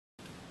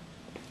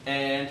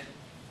And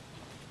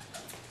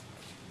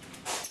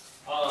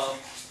I'll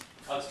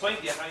explain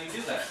to you how you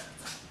do that.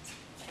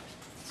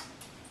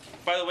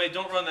 By the way,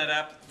 don't run that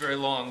app very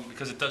long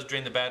because it does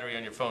drain the battery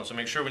on your phone. So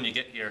make sure when you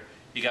get here,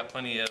 you got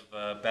plenty of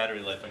battery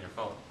life on your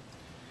phone.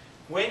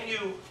 When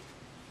you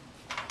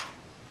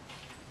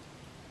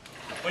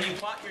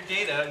plot your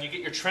data and you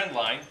get your trend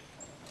line,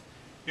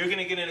 you're going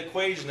to get an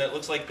equation that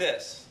looks like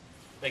this.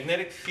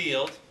 Magnetic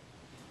field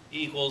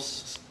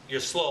equals your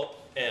slope,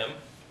 m,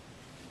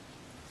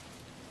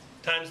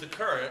 times the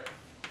current,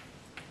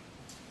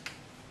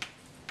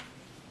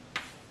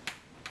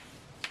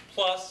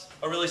 plus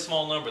a really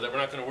small number that we're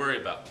not going to worry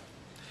about.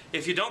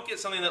 If you don't get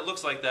something that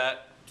looks like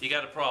that, you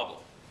got a problem.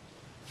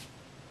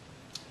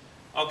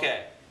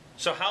 Okay,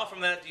 so how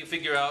from that do you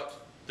figure out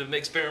the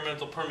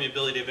experimental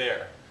permeability of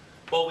air?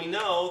 Well, we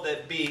know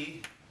that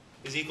B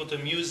is equal to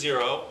mu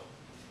 0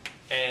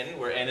 n,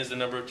 where n is the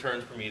number of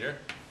turns per meter,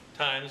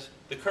 times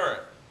the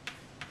current,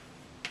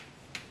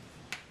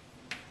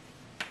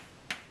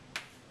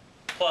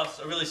 plus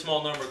a really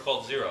small number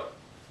called 0.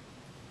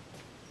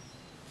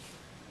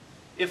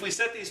 If we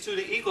set these two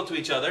to equal to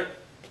each other,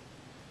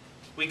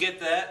 we get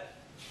that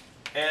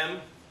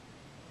m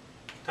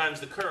times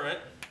the current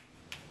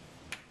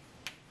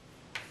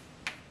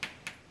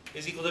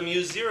is equal to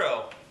mu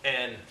 0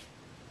 n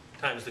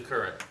times the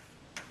current.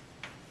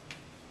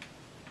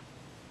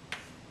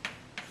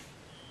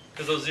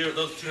 Because those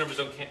two numbers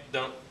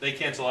they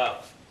cancel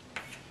out.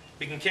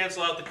 We can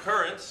cancel out the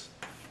currents,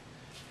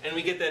 and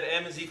we get that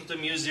m is equal to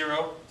mu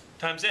 0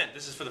 times n.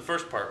 This is for the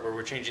first part where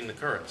we're changing the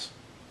currents.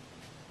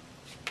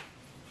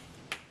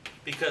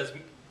 Because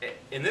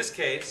in this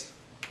case,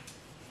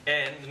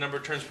 n, the number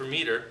of turns per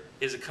meter,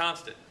 is a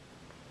constant.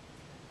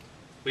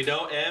 We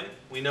know m,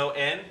 we know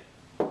n,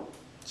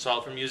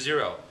 solve for mu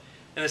 0.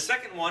 In the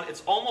second one,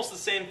 it's almost the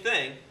same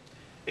thing,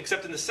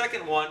 except in the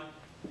second one,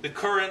 the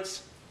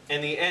currents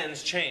and the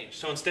n's change.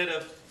 So instead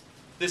of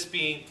this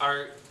being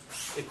our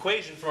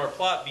equation from our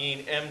plot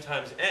being m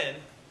times n,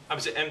 I'm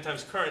going to say m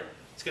times current,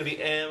 it's going to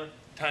be m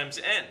times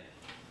n.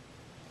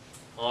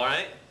 All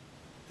right?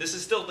 This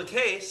is still the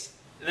case,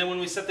 and then when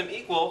we set them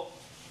equal,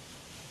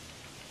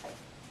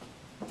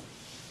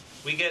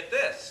 we get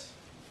this.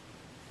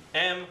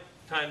 M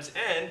times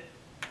n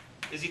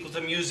is equal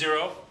to mu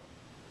 0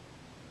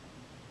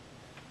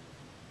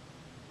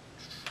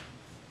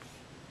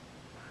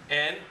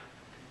 n,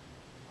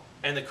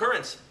 and the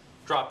currents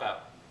drop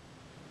out.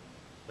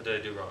 What did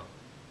I do wrong?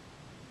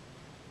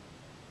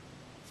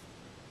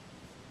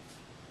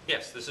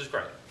 Yes, this is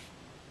correct.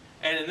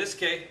 And in this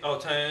case, oh,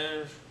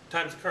 times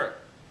the current.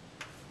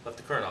 Left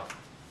the current off.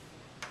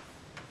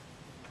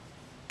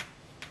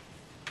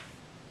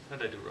 What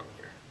did I do wrong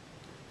here?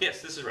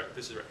 Yes, this is right.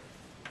 This is right.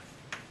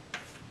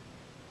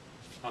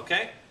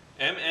 Okay?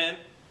 Mn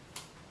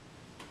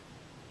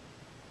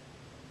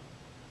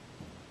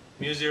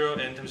mu 0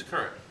 n times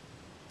current.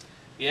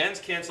 The n's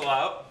cancel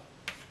out,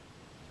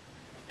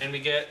 and we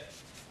get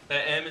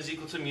that m is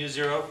equal to mu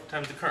 0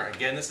 times the current.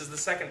 Again, this is the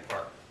second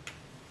part.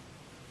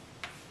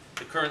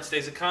 The current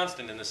stays a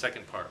constant in the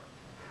second part.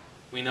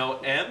 We know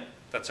m,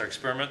 that's our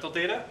experimental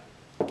data.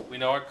 We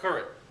know our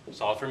current.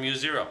 Solve for mu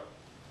 0.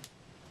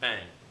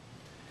 Bang.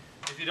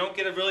 If you don't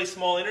get a really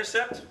small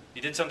intercept,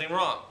 you did something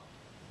wrong.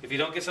 If you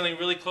don't get something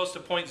really close to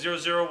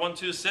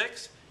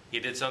 0.00126, you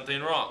did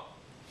something wrong.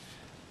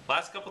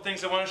 Last couple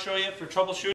things I want to show you for troubleshooting.